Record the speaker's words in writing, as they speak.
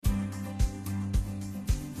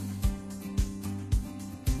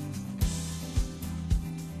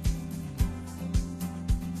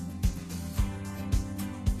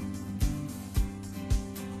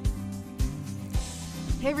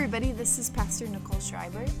Hey everybody, this is Pastor Nicole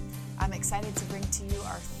Schreiber. I'm excited to bring to you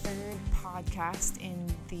our third podcast in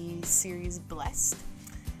the series Blessed.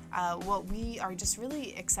 What we are just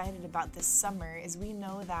really excited about this summer is we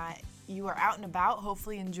know that you are out and about,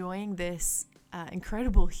 hopefully enjoying this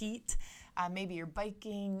incredible heat. Maybe you're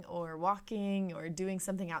biking or walking or doing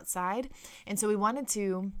something outside. And so we wanted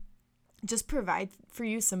to just provide for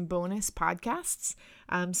you some bonus podcasts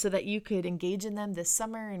so that you could engage in them this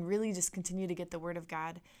summer and really just continue to get the Word of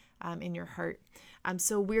God in your heart.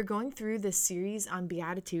 So we're going through this series on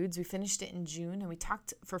Beatitudes. We finished it in June, and we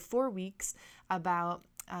talked for 4 weeks about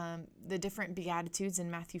the different Beatitudes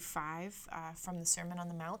in Matthew 5 from the Sermon on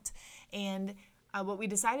the Mount. And what we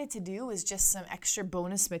decided to do was just some extra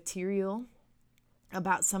bonus material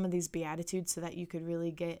about some of these Beatitudes so that you could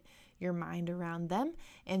really get your mind around them.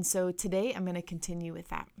 And so today I'm going to continue with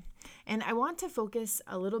that. And I want to focus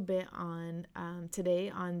a little bit on today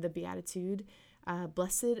on the Beatitude,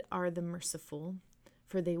 blessed are the merciful,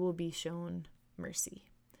 for they will be shown mercy.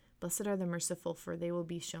 Blessed are the merciful, for they will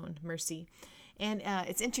be shown mercy. And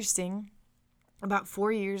it's interesting. About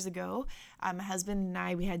 4 years ago, my husband and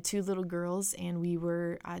I, we had 2 little girls, and we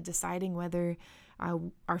were deciding whether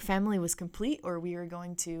our family was complete or we were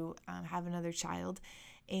going to have another child.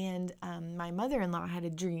 And my mother-in-law had a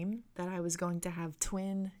dream that I was going to have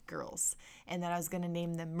twin girls and that I was going to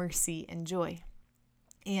name them Mercy and Joy.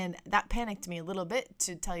 And that panicked me a little bit,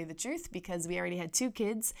 to tell you the truth, because we already had 2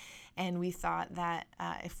 kids, and we thought that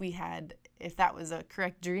if that was a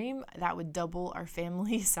correct dream, that would double our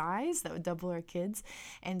family size, that would double our kids.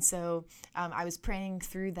 And so I was praying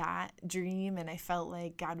through that dream, and I felt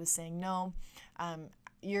like God was saying, no,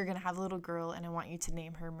 you're going to have a little girl, and I want you to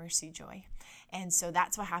name her Mercy Joy. And so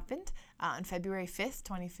that's what happened. On February 5th,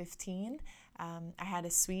 2015, I had a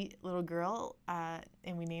sweet little girl,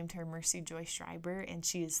 and we named her Mercy Joy Schreiber, and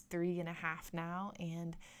she is 3.5 now,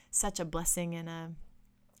 and such a blessing and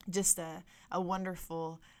just a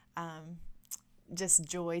wonderful just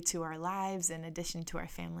joy to our lives in addition to our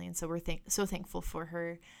family. And so we're so thankful for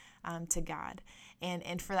her to God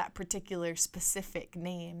and for that particular specific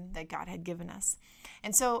name that God had given us.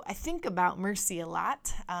 And so I think about Mercy a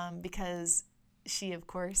lot because she, of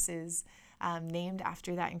course, is named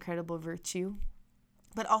after that incredible virtue,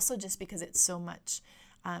 but also just because it's so much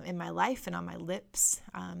in my life and on my lips,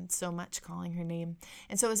 so much calling her name.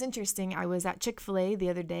 And so it was interesting. I was at Chick-fil-A the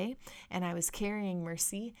other day, and I was carrying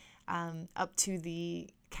Mercy up to the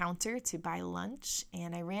counter to buy lunch,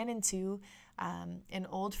 and I ran into an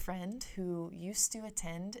old friend who used to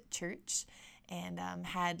attend church and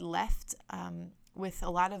had left with a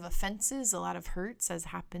lot of offenses, a lot of hurts, as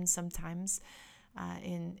happens sometimes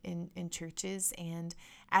in churches. And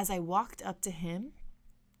as I walked up to him,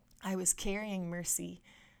 I was carrying Mercy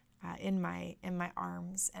in my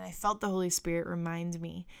arms, and I felt the Holy Spirit remind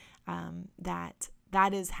me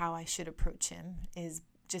that is how I should approach him, is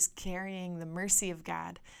just carrying the mercy of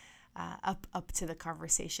God up to the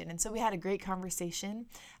conversation. And so we had a great conversation.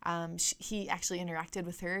 He actually interacted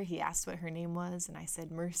with her. He asked what her name was, and I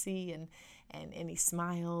said Mercy, and he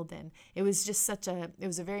smiled, and it was just it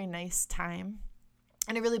was a very nice time.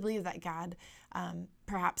 And I really believe that God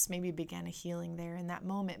perhaps maybe began a healing there in that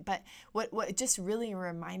moment. But what it just really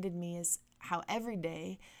reminded me is how every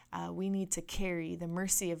day we need to carry the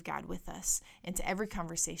mercy of God with us into every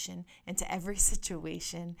conversation, into every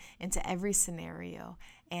situation, into every scenario.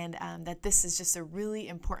 And that this is just a really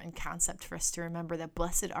important concept for us to remember, that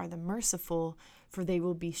blessed are the merciful, for they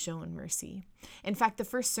will be shown mercy. In fact, the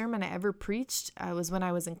first sermon I ever preached was when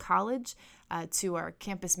I was in college to our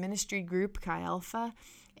campus ministry group, Chi Alpha.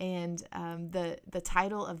 And the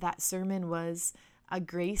title of that sermon was A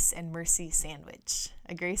Grace and Mercy Sandwich.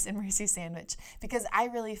 A Grace and Mercy Sandwich. Because I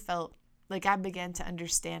really felt like I began to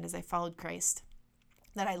understand as I followed Christ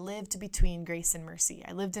that I lived between grace and mercy.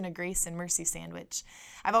 I lived in a grace and mercy sandwich.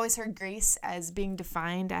 I've always heard grace as being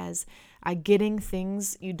defined as getting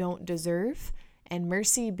things you don't deserve, and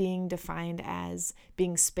mercy being defined as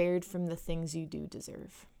being spared from the things you do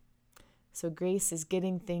deserve. So grace is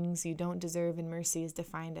getting things you don't deserve, and mercy is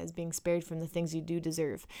defined as being spared from the things you do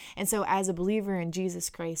deserve. And so as a believer in Jesus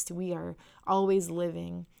Christ, we are always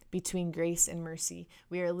living between grace and mercy.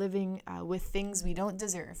 We are living with things we don't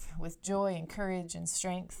deserve, with joy and courage and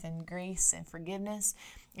strength and grace and forgiveness.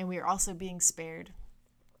 And we are also being spared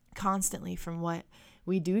constantly from what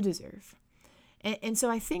we do deserve. And so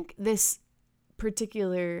I think this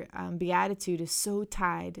particular beatitude is so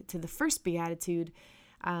tied to the first beatitude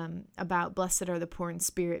about blessed are the poor in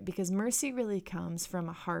spirit, because mercy really comes from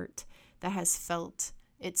a heart that has felt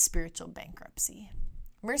its spiritual bankruptcy.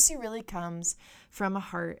 Mercy really comes from a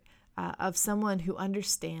heart of someone who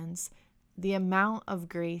understands the amount of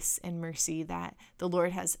grace and mercy that the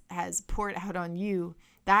Lord has poured out on you,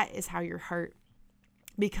 that is how your heart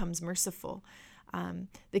becomes merciful.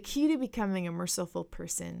 The key to becoming a merciful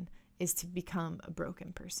person is to become a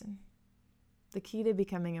broken person. The key to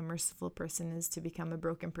becoming a merciful person is to become a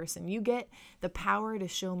broken person. You get the power to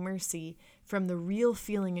show mercy from the real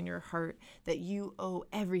feeling in your heart that you owe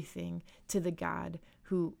everything to the God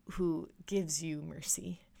who gives you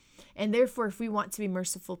mercy. And therefore, if we want to be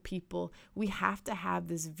merciful people, we have to have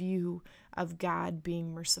this view of God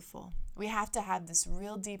being merciful. We have to have this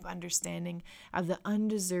real deep understanding of the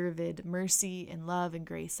undeserved mercy and love and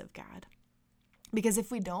grace of God. Because if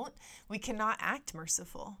we don't, we cannot act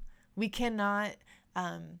merciful. We cannot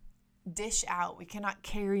dish out, we cannot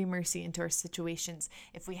carry mercy into our situations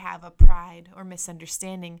if we have a pride or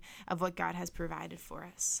misunderstanding of what God has provided for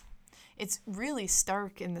us. It's really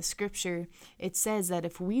stark in the scripture. It says that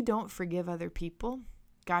if we don't forgive other people,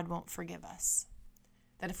 God won't forgive us.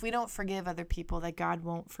 That if we don't forgive other people, that God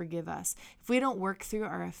won't forgive us. If we don't work through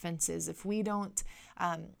our offenses, if we're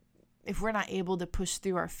not able to push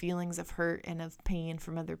through our feelings of hurt and of pain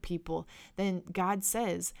from other people, then God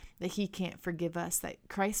says that he can't forgive us, that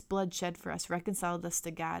Christ's blood shed for us reconciled us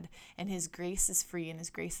to God, and his grace is free and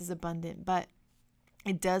his grace is abundant. But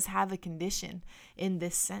it does have a condition in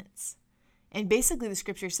this sense. And basically the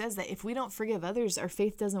scripture says that if we don't forgive others, our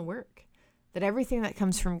faith doesn't work. That everything that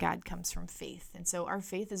comes from God comes from faith. And so our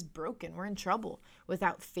faith is broken. We're in trouble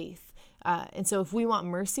without faith. And so if we want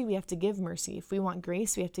mercy, we have to give mercy. If we want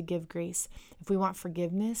grace, we have to give grace. If we want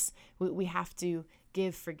forgiveness, we have to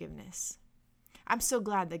give forgiveness. I'm so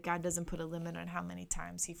glad that God doesn't put a limit on how many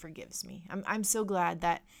times he forgives me. I'm so glad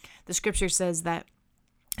that the scripture says that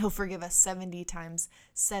he'll forgive us 70 times,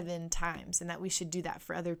 7 times, and that we should do that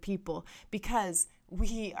for other people because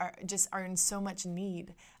we are in so much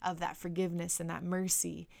need of that forgiveness and that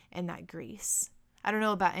mercy and that grace. I don't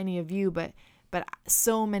know about any of you, but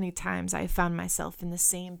so many times I found myself in the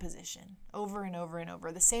same position over and over and over.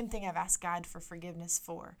 The same thing I've asked God for forgiveness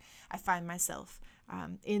for. I find myself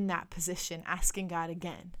in that position asking God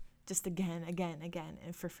again,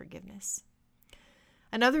 and for forgiveness.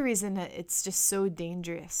 Another reason that it's just so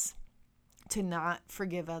dangerous to not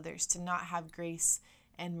forgive others, to not have grace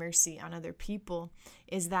and mercy on other people,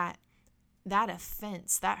 is that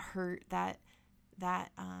offense, that hurt, that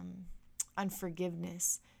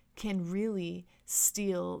unforgiveness can really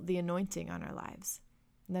steal the anointing on our lives.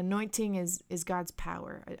 The anointing is God's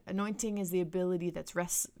power. Anointing is the ability that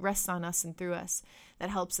rests on us and through us that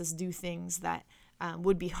helps us do things that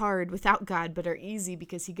would be hard without God, but are easy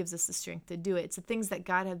because he gives us the strength to do it. It's the things that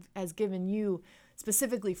God has given you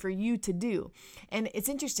specifically for you to do. And it's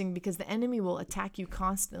interesting because the enemy will attack you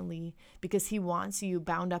constantly because he wants you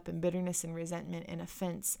bound up in bitterness and resentment and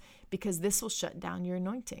offense, because this will shut down your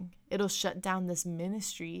anointing. It'll shut down this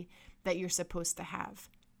ministry that you're supposed to have.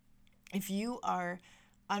 If you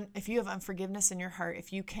have unforgiveness in your heart,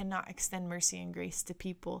 if you cannot extend mercy and grace to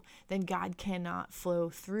people, then God cannot flow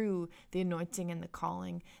through the anointing and the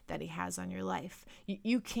calling that he has on your life.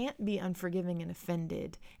 You can't be unforgiving and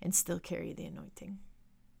offended and still carry the anointing.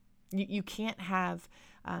 You can't have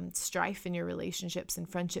strife in your relationships and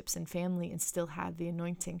friendships and family and still have the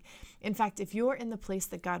anointing. In fact, if you're in the place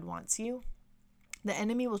that God wants you, the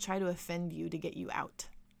enemy will try to offend you to get you out.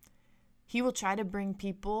 He will try to bring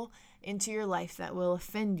people into your life that will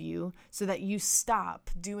offend you so that you stop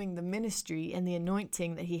doing the ministry and the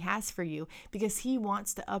anointing that he has for you, because he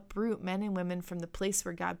wants to uproot men and women from the place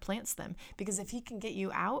where God plants them. Because if he can get you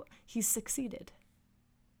out, he's succeeded.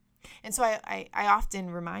 And so I often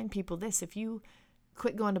remind people this: if you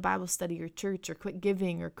quit going to Bible study or church, or quit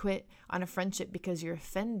giving, or quit on a friendship because you're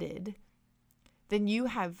offended, then you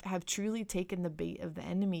have truly taken the bait of the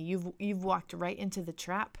enemy. You've walked right into the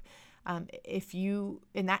trap. If you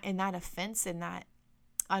in that offense and that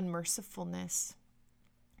unmercifulness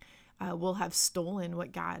will have stolen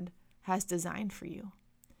what God has designed for you.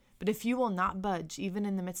 But if you will not budge, even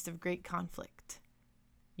in the midst of great conflict,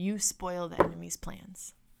 you spoil the enemy's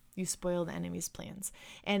plans. You spoil the enemy's plans.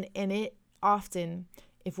 And it often,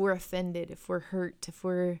 if we're offended, if we're hurt, if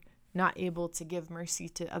we're not able to give mercy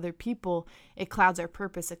to other people, it clouds our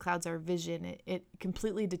purpose, it clouds our vision, it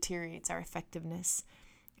completely deteriorates our effectiveness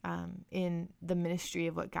in the ministry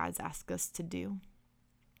of what God's asked us to do.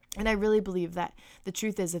 And I really believe that the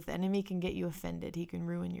truth is, if the enemy can get you offended, he can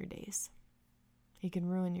ruin your days. He can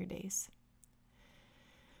ruin your days.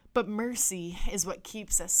 But mercy is what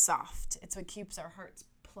keeps us soft. It's what keeps our hearts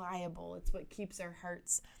pliable. It's what keeps our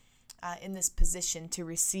hearts in this position to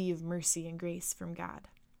receive mercy and grace from God.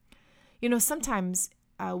 You know, sometimes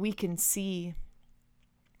we can see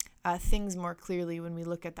things more clearly when we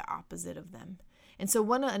look at the opposite of them. And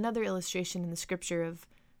so another illustration in the scripture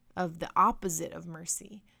of the opposite of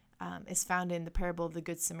mercy is found in the parable of the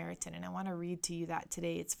Good Samaritan. And I want to read to you that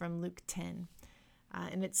today. It's from Luke 10.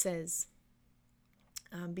 And it says,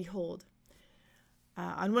 Behold,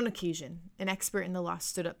 on one occasion, an expert in the law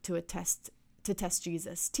stood up to test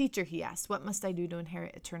Jesus. Teacher, he asked, what must I do to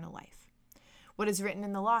inherit eternal life? What is written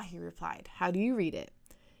in the law, he replied. How do you read it?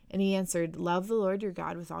 And he answered, love the Lord your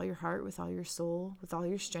God with all your heart, with all your soul, with all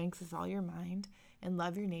your strength, with all your mind, and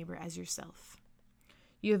love your neighbor as yourself.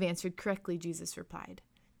 You have answered correctly, Jesus replied.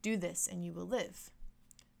 Do this and you will live.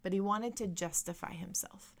 But he wanted to justify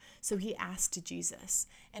himself. So he asked Jesus,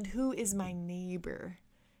 and who is my neighbor?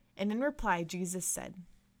 And in reply, Jesus said,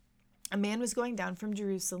 a man was going down from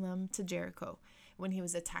Jerusalem to Jericho when he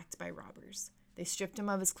was attacked by robbers. They stripped him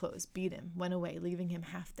of his clothes, beat him, went away, leaving him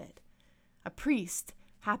half dead. A priest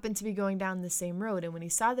happened to be going down the same road, and when he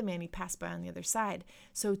saw the man, he passed by on the other side.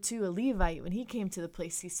 So too a Levite, when he came to the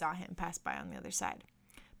place, he saw him pass by on the other side.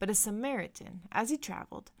 But a Samaritan, as he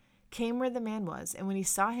traveled, came where the man was, and when he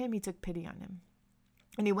saw him, he took pity on him.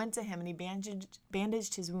 And he went to him, and he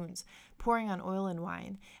bandaged his wounds, pouring on oil and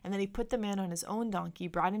wine. And then he put the man on his own donkey,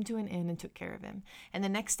 brought him to an inn, and took care of him. And the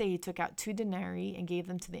next day he took out 2 denarii and gave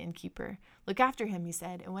them to the innkeeper. Look after him, he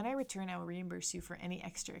said, and when I return, I will reimburse you for any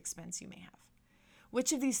extra expense you may have.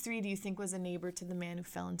 Which of these 3 do you think was a neighbor to the man who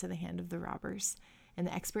fell into the hand of the robbers? And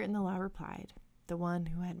the expert in the law replied, the one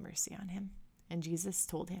who had mercy on him. And Jesus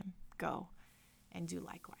told him, go and do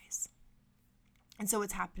likewise. And so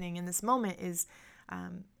what's happening in this moment is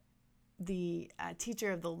the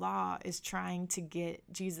teacher of the law is trying to get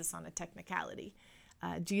Jesus on a technicality.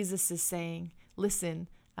 Jesus is saying, listen,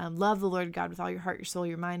 love the Lord God with all your heart, your soul,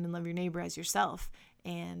 your mind, and love your neighbor as yourself.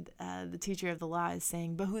 And the teacher of the law is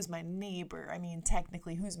saying, but who's my neighbor? I mean,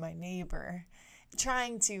 technically, who's my neighbor?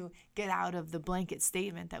 Trying to get out of the blanket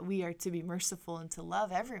statement that we are to be merciful and to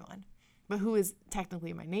love everyone. But who is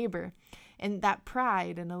technically my neighbor? And that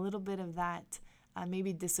pride and a little bit of that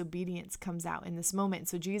maybe disobedience comes out in this moment.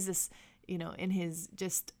 So Jesus, in his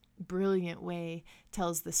just brilliant way,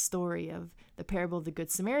 tells the story of the parable of the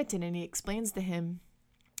Good Samaritan, and he explains to him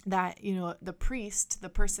that, the priest, the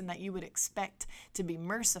person that you would expect to be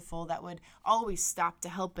merciful, that would always stop to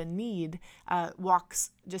help a need,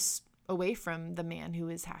 walks just away from the man who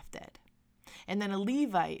is half dead. And then a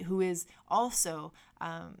Levite, who is also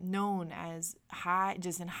known as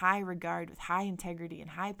just in high regard, with high integrity and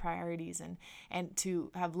high priorities, and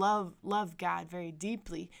to have loved God very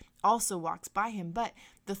deeply, also walks by him. But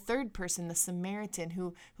the third person, the Samaritan,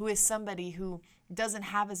 who is somebody who doesn't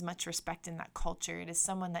have as much respect in that culture, it is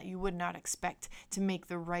someone that you would not expect to make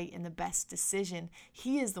the right and the best decision.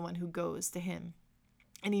 He is the one who goes to him,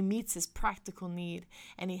 and he meets his practical need,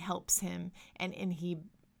 and he helps him, and he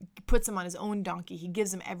puts him on his own donkey. He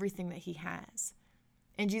gives him everything that he has.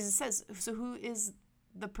 And Jesus says, so who is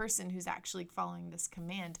the person who's actually following this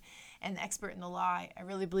command? And the expert in the law, I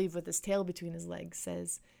really believe with his tail between his legs,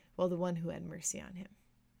 says, well, the one who had mercy on him.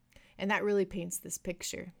 And that really paints this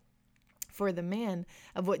picture for the man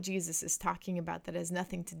of what Jesus is talking about, that has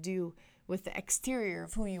nothing to do with the exterior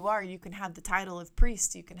of who you are. You can have the title of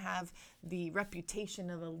priest, you can have the reputation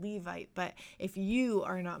of a Levite, but if you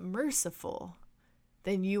are not merciful,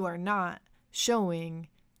 then you are not showing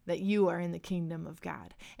that you are in the kingdom of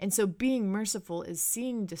God. And so being merciful is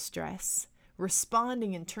seeing distress,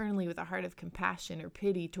 responding internally with a heart of compassion or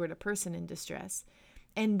pity toward a person in distress,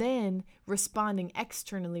 and then responding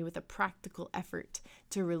externally with a practical effort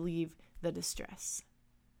to relieve the distress.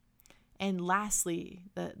 And lastly,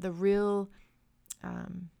 the real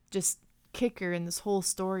just kicker in this whole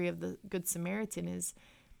story of the Good Samaritan is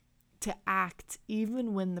to act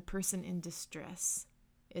even when the person in distress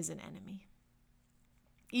is an enemy.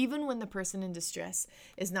 Even when the person in distress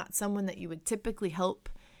is not someone that you would typically help,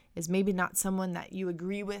 is maybe not someone that you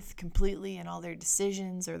agree with completely in all their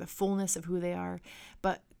decisions or the fullness of who they are,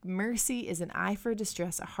 but mercy is an eye for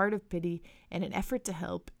distress, a heart of pity, and an effort to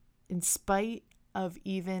help in spite of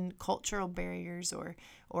even cultural barriers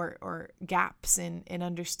or gaps in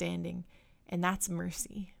understanding. And that's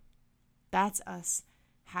mercy. That's us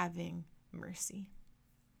having mercy.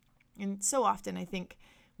 And so often I think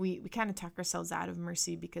we kind of talk ourselves out of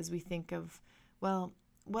mercy because we think of, well,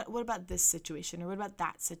 what about this situation, or what about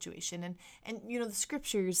that situation? And the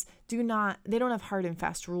scriptures don't have hard and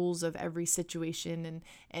fast rules of every situation,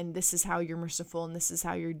 and this is how you're merciful and this is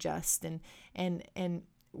how you're just, and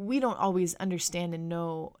we don't always understand and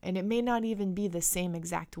know, and it may not even be the same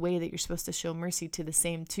exact way that you're supposed to show mercy to the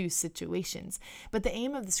same two situations. But the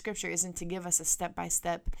aim of the scripture isn't to give us a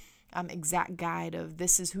step-by-step exact guide of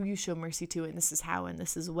this is who you show mercy to, and this is how, and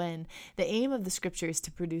this is when. The aim of the scripture is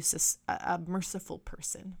to produce a merciful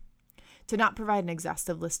person, to not provide an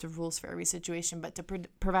exhaustive list of rules for every situation, but to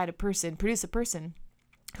produce a person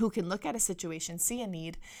who can look at a situation, see a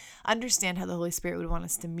need, understand how the Holy Spirit would want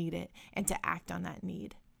us to meet it, and to act on that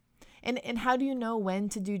need. And how do you know when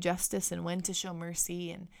to do justice and when to show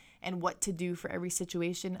mercy and what to do for every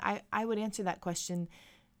situation? I would answer that question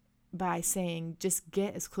by saying just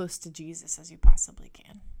get as close to Jesus as you possibly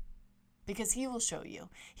can. Because he will show you.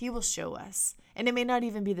 He will show us. And it may not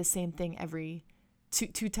even be the same thing every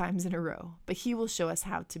two times in a row, but he will show us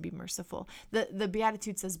how to be merciful. The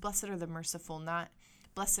Beatitude says, blessed are the merciful, not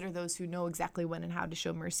blessed are those who know exactly when and how to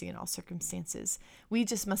show mercy in all circumstances. We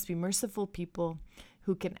just must be merciful people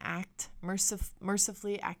who can act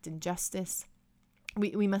mercifully, act in justice.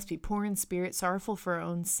 We must be poor in spirit, sorrowful for our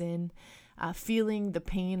own sin, feeling the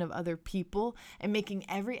pain of other people, and making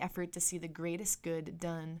every effort to see the greatest good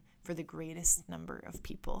done for the greatest number of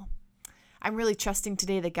people. I'm really trusting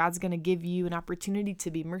today that God's going to give you an opportunity to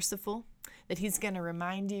be merciful, that he's going to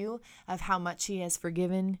remind you of how much he has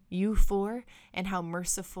forgiven you for and how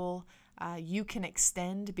merciful you can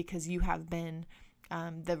extend because you have been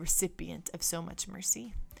the recipient of so much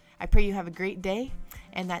mercy. I pray you have a great day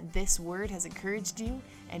and that this word has encouraged you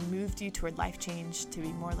and moved you toward life change to be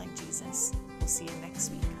more like Jesus. We'll see you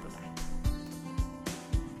next week. Bye-bye.